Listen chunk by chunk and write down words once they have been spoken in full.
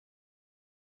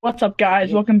What's up,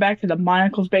 guys? Welcome back to the My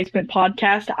Uncle's Basement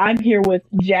podcast. I'm here with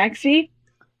Jaxie,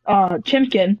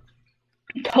 Chimkin,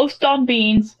 Toast on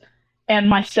Beans, and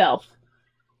myself.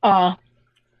 Yazzie's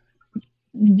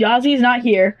not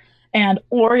here, and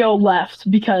Oreo left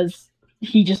because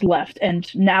he just left,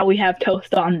 and now we have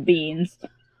Toast on Beans.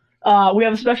 We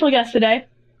have a special guest today.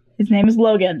 His name is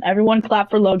Logan. Everyone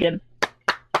clap for Logan.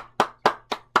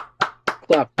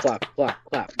 Clap, clap, clap,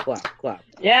 clap, clap, clap.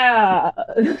 Yeah!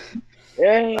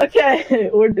 Yay! Okay,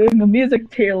 we're doing the music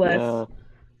tier list.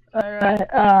 Alright,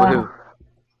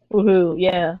 woohoo,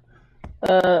 yeah.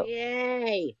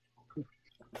 Yay!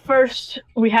 First,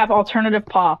 we have alternative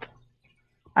pop.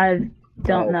 I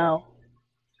don't know.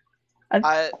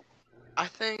 I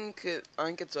think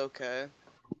it's okay.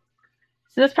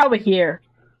 So that's probably here.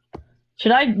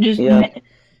 Should I just...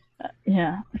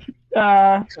 Yeah.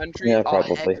 Country? Yeah, Oh,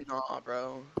 probably. heck nah,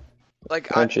 bro. Like,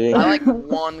 Country. I like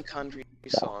one country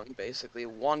song, basically.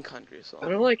 One country song. I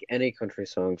don't like any country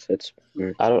songs. It's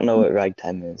I don't know what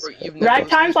ragtime is. Bro, you've never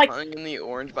Ragtime's listened to like... Hunting in the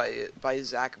Orange by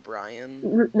Zach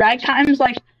Bryan? Ragtime's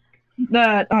like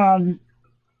the, I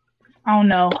don't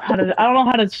know how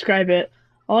to describe it.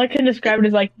 All I can describe it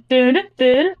is like,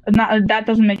 not, that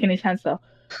doesn't make any sense though.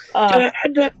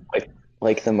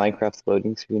 Like the Minecraft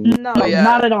loading screen. No,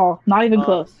 not at all. Not even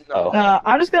close. No.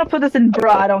 I'm just gonna put this in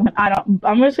bruh.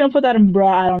 I'm just gonna put that in bruh.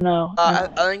 I don't know. I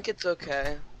think it's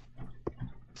okay.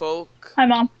 Folk. Hi,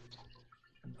 Mom.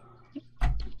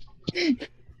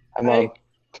 I'm on.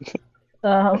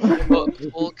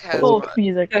 Folk has Folk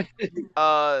music.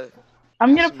 uh.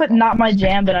 I'm gonna put not my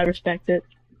jam, but I respect it.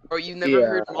 Or you never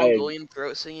heard Mongolian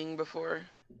throat singing before?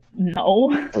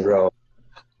 No. Bro.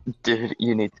 Dude,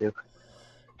 you need to.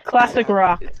 Classic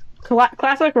rock.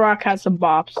 Classic rock has some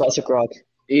bops. Classic rock.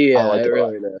 yeah, I like I it a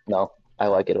really lot. do. No, I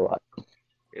like it a lot.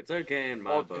 It's okay in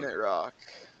my book. Alternate rock.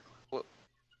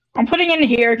 I'm putting it in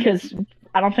here because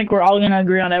I don't think we're all gonna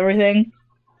agree on everything.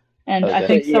 And I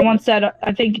Okay. think someone said,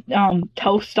 I think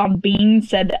Toast on Beans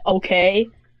said okay.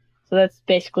 So that's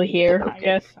basically here, I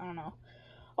guess. I don't know.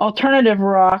 Alternative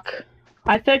rock.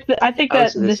 I think that I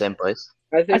was in the this. same place.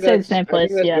 I think I'd say the that's, same place, I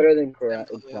think that's yeah. better than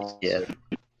correct. Yeah.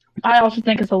 I also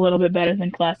think it's a little bit better than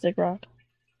classic rock.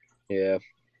 Yeah.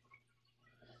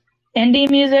 Indie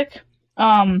music.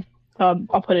 I'll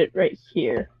put it right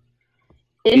here.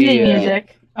 Indie Yeah.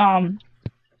 music.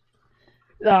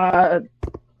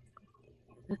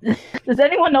 Does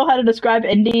anyone know how to describe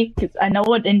indie? Because I know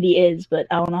what indie is, but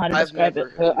I don't know how to I've describe never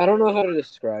it. heard. I don't know how to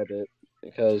describe it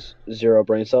because zero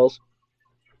brain cells.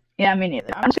 Yeah, me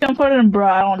neither. I'm just gonna put it in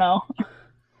bruh. I don't know.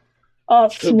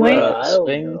 Swing.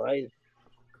 Swing.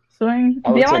 Swing.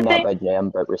 I would The say only not thing. by jam,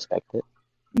 but respect it.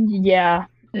 Yeah,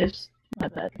 it's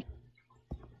not bad.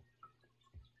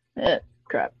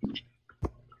 Crap.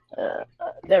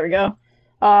 There we go.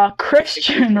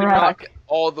 Christian rock.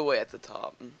 All the way at the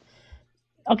top.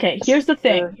 Okay, here's the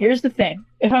thing.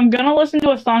 If I'm gonna listen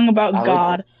to a song about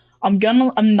God, I'm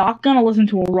not gonna listen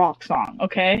to a rock song.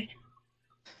 Okay.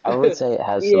 I would say it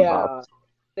has some Yeah. bops.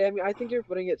 I mean, I think you're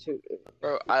putting it too.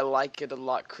 Bro, I like it a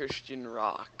lot, Christian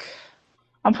rock.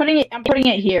 I'm putting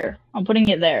it here. I'm putting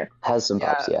it there. Has some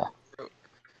Yeah. bops, yeah.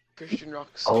 Christian rock.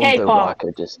 All Hey, of the Paul. rock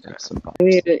are just have some bops. I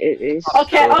mean, it's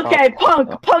Okay,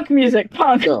 punk music,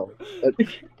 punk. no.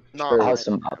 Not It has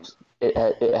some bops. It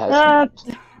has Uh,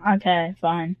 some bops. Okay,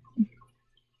 fine.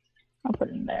 I'll put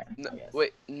it in there. No,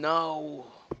 wait, no.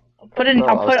 I'll put it. No,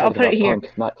 I was I'll talking put it about here.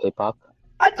 punk, not K-pop.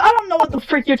 I don't know what the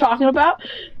freak you're talking about.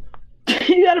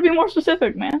 You gotta be more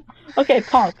specific, man. Okay,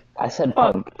 punk. I said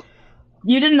Punk. punk.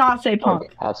 You did not say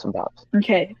punk. Have some bops.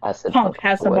 Okay, I said punk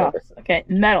has some whatever. bops. Okay,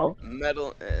 metal.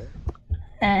 Metal,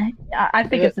 I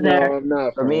think it's there. No, I'm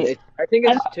not. For me- I think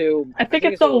it's too. I think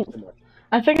it's a little too much.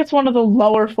 I think it's one of the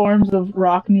lower forms of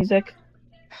rock music.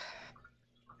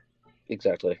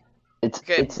 Exactly.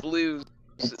 Okay, It's blues.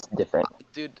 different.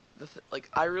 Dude, like,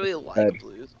 I really like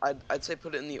blues. I'd say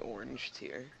put it in the orange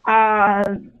tier.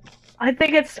 I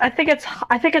think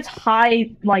it's high,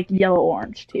 like yellow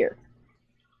orange tier.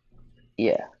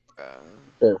 Yeah.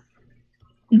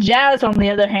 Jazz, on the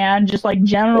other hand, just like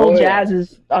general Oh, yeah. jazz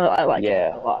is I like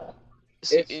Yeah. it a lot.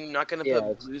 So It's- you're not gonna yeah, put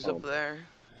it's blues fun. up there?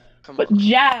 Come But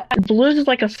on. blues is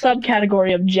like a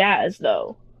subcategory of jazz,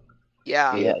 though.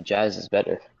 Yeah. Yeah, jazz is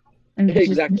better. And just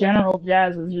Exactly. general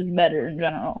jazz is just better in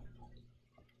general.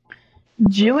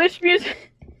 Jewish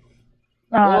music.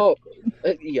 Oh,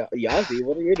 yeah, Yazzie,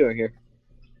 what are you doing here?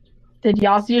 Did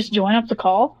Yassi just join up the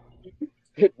call?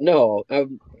 No,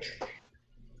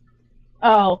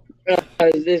 Oh,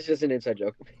 it's just an inside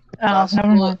joke. never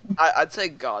mind. I'd say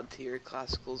God tier.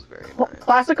 Classical's very nice.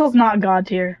 Classical's not god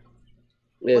tier.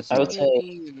 It's I would What do say-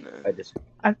 you mean? I just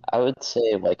I would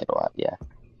say like it a lot, yeah.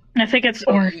 I think it's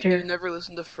No, orange you tier. never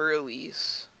listened to Fur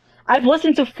Elise. I've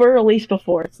listened to Fur Elise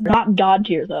before. It's not God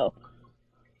tier though.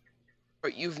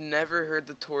 But you've never heard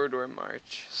the Torador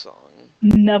March song.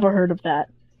 Never heard of that.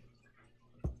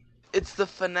 It's the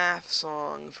FNAF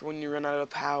song for when you run out of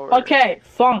power. Okay,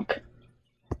 funk.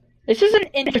 This is an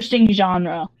interesting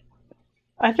genre.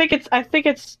 I think it's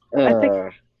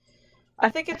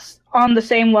on the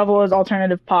same level as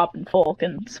alternative pop and folk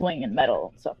and swing and metal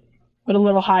and stuff, but a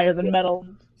little higher than metal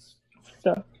and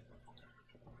stuff.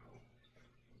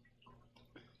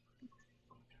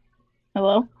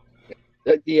 Hello?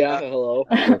 Yeah, hello.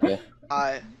 Okay.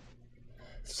 I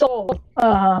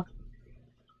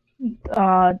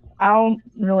I don't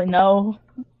really know.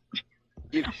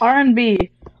 you,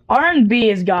 R&B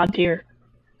is God tier,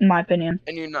 in my opinion.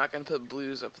 and you're not gonna put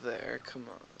blues up there. Come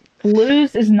on.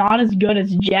 Blues is not as good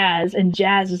as jazz, and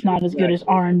jazz is not as good as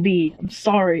R&B. I'm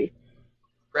sorry.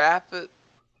 Rap it.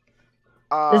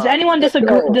 Does anyone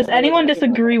disagree? Does anyone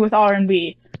disagree with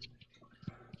R&B?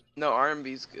 No,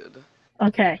 R&B's good.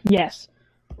 Okay, yes.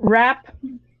 Rap.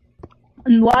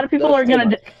 And a lot of people are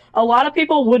gonna. A lot of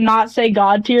people would not say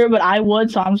God tier, but I would,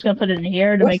 so I'm just gonna put it in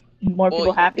here to make more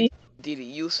people happy. Didi,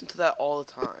 you listen to that all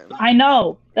the time. I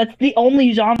know. That's the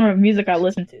only genre of music I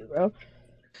listen to, bro.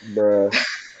 Bruh.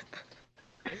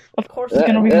 Of course, it's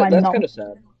gonna be my That's number. kind of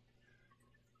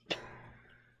sad.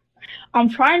 I'm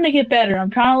trying to get better. I'm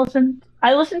trying to listen.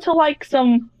 I listen to like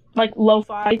some like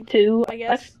lo-fi too, I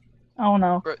guess. I don't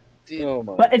know, Dude, Oh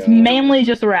my but it's God. mainly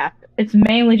just rap. It's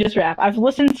mainly just rap. I've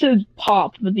listened to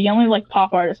pop, but the only like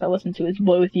pop artist I listen to is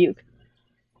Boy with Uke,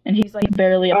 and he's like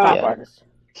barely a pop yeah. artist.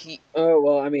 Oh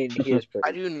well, I mean, he is pretty.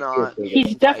 I do not.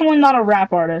 He's definitely not a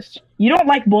rap artist. You don't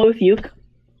like Boy with Uke,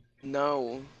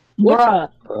 No, bruh,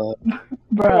 Bro,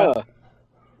 bruh.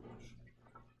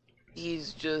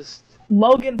 he's just.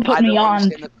 Logan I put don't me on.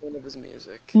 understand the point of his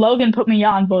music. Logan put me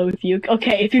on Boy with Uke.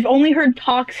 Okay, if you've only heard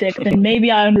Toxic, then maybe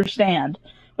I understand.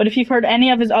 But if you've heard any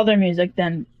of his other music,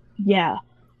 then yeah,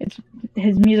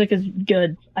 his music is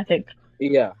good. I think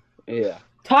Yeah.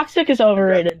 Toxic is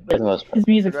overrated, for the but most part. his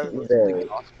music, I'd rather listen to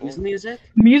gospel. His music?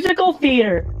 musical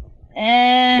theater,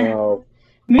 No.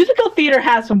 musical theater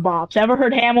has some bops. Ever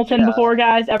heard Hamilton before,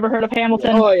 guys? Ever heard of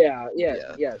Hamilton? Oh yeah. Yes.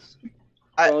 Yeah. Yes.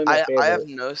 I, Probably my I have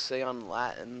favorite. no say on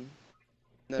Latin.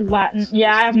 Never Latin, listened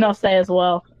yeah, I to have no say as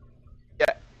well.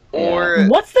 Or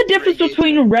What's the difference reggae.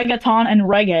 between reggaeton and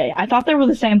reggae? I thought they were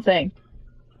the same thing.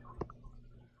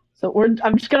 So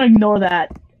I'm just gonna ignore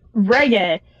that.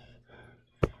 Reggae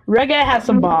has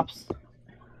some bops.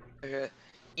 Okay.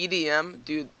 EDM,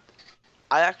 dude.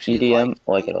 I actually EDM,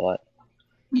 I like it a lot.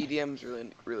 EDM's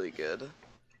really good.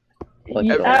 Like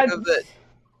Yeah, it a I've lot. heard of it.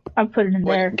 I put it in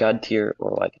What? there. God tier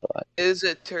or like it a lot. Is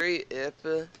it Turi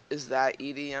Ip? Is that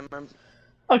EDM?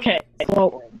 Okay,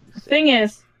 well, thing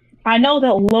is, I know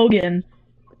that Logan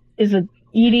is a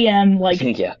EDM, like,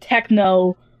 Yeah.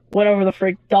 techno, whatever the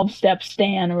frick, dubstep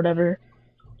stan or whatever.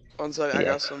 One second, I Yeah.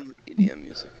 got some EDM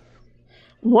music.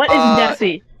 What is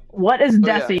Desi? What is oh,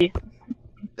 yeah. Desi?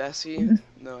 Desi?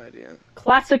 No idea.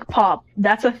 Classic pop.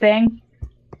 That's a thing.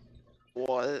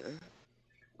 What?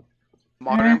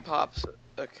 Modern pop's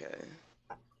okay.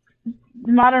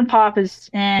 Modern pop is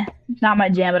not my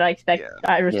jam, but I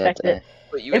respect Yeah, it.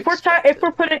 But you If expect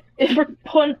it.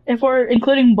 if we're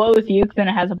including Blow with Uke, then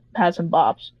it has some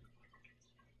bops.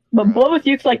 But Right. Blow with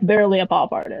Uke's like barely a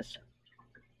pop artist.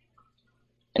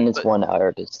 and it's But one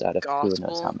artist out of who gospel-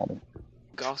 knows how many.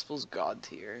 Gospel's god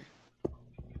tier.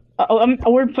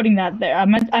 We're putting that there. I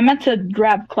meant to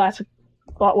grab classic.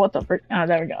 What the frick? Oh,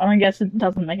 there we go. I guess it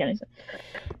doesn't make any sense.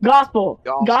 Gospel's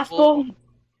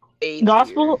A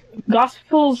tier.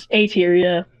 Gospel's A tier,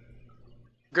 yeah.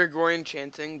 Gregorian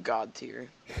chanting, god tier.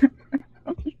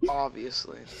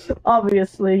 Obviously.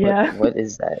 Obviously, yeah. What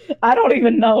is that? I don't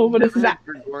even know, but it's Never that.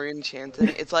 heard Gregorian chanting.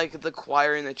 It's like the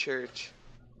choir in the church.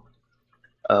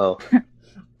 Oh.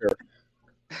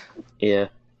 Yeah.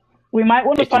 We might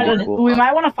want to It's more cool. we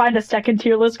might want to find a second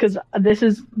tier list because this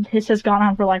has gone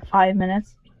on for like 5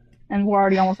 minutes, and we're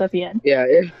already almost at the end. Yeah.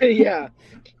 Yeah.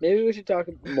 Maybe we should talk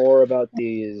more about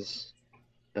these.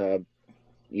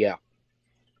 Yeah.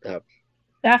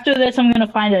 After this, I'm gonna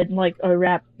find like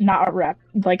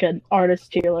an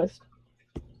artist tier list.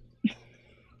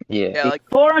 Yeah. Yeah, like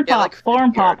Foreign yeah, pop, like foreign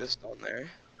 50 pop, artists on there.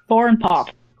 foreign pop.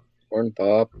 Corn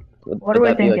pop. What are we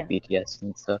that be like thinking? BTS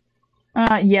and stuff?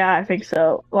 Yeah, I think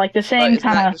so. Like the But same isn't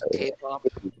that kind of. just K-pop?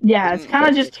 Yeah, it's kind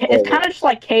of just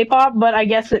like K-pop, but I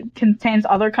guess it contains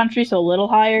other countries, so a little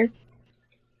higher.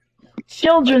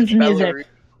 Children's Like music. Belarus.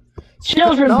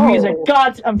 Children's No. music.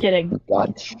 God, I'm kidding.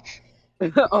 God.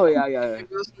 Oh yeah, yeah. You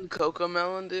listen to Coco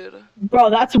Melon, dude? Bro,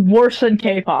 that's worse than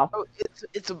K-pop. Oh,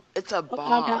 it's a Coco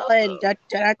bop. Melon, though.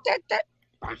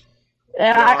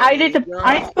 I need to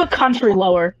put country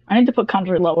lower. I need to put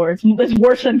country lower. It's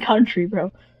worse than country,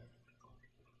 bro.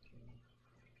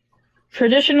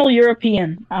 Traditional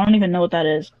European. I don't even know what that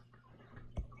is.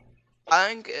 I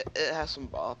think it has some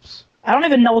bops. I don't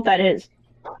even know what that is.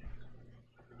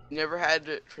 You never had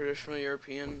traditional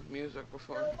European music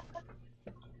before?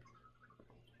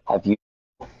 Have you?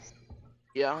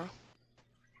 Yeah.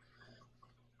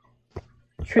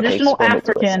 Traditional Explain it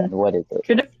to us, African. then. What is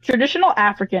it? Traditional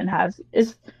African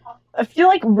is. I feel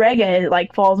like reggae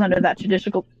like falls under that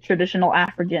traditional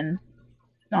African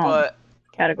But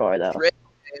category though.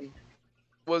 reggae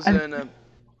was in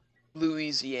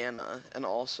Louisiana and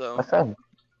also. What's that?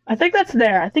 I think that's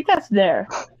there.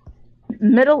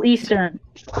 Middle Eastern.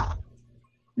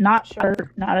 Not sure.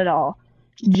 Not at all.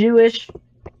 Jewish.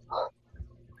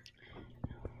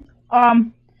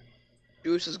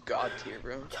 Jewish is god tier,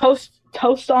 bro.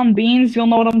 Toast on beans. You'll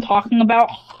know what I'm talking about.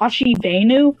 Hashi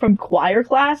Venu from choir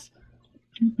class.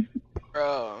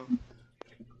 Bro.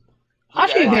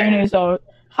 Hashi Venu's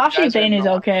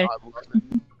okay.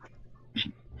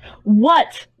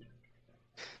 What?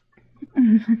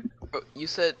 Bro, you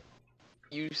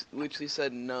literally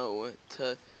said no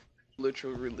to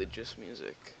literal religious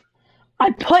music.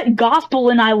 I put gospel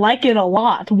and I like it a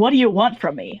lot. What do you want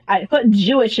from me? I put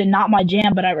Jewish and not my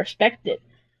jam, but I respect it.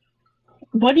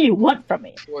 What do you want from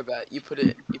me? Before that, you put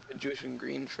Jewish and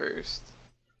green first.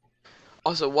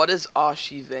 Also, what is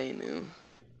Ashivenu?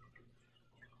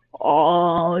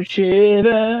 Oh,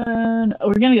 Shivan.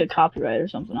 We're gonna get copyright or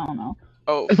something. I don't know.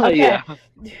 Oh,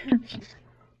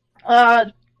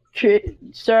 Okay.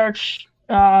 Search.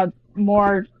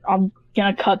 More. I'm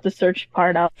gonna cut the search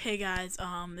part out. Hey guys,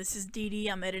 this is Dee.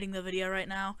 I'm editing the video right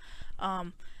now.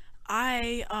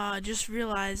 I just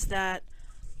realized that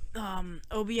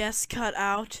OBS cut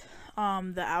out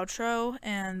the outro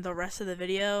and the rest of the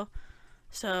video,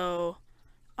 so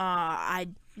I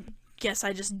guess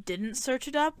I just didn't search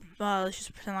it up. Let's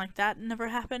just pretend like that never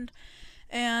happened.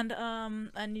 And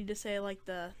I need to say like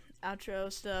the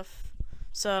outro stuff.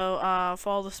 So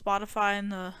follow the Spotify in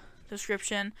the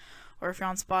description, or if you're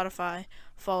on Spotify,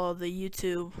 follow the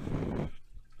YouTube.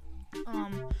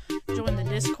 Join the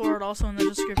Discord, also in the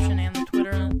description, and the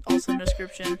Twitter, also in the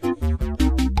description.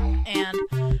 And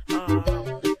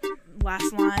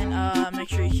last line,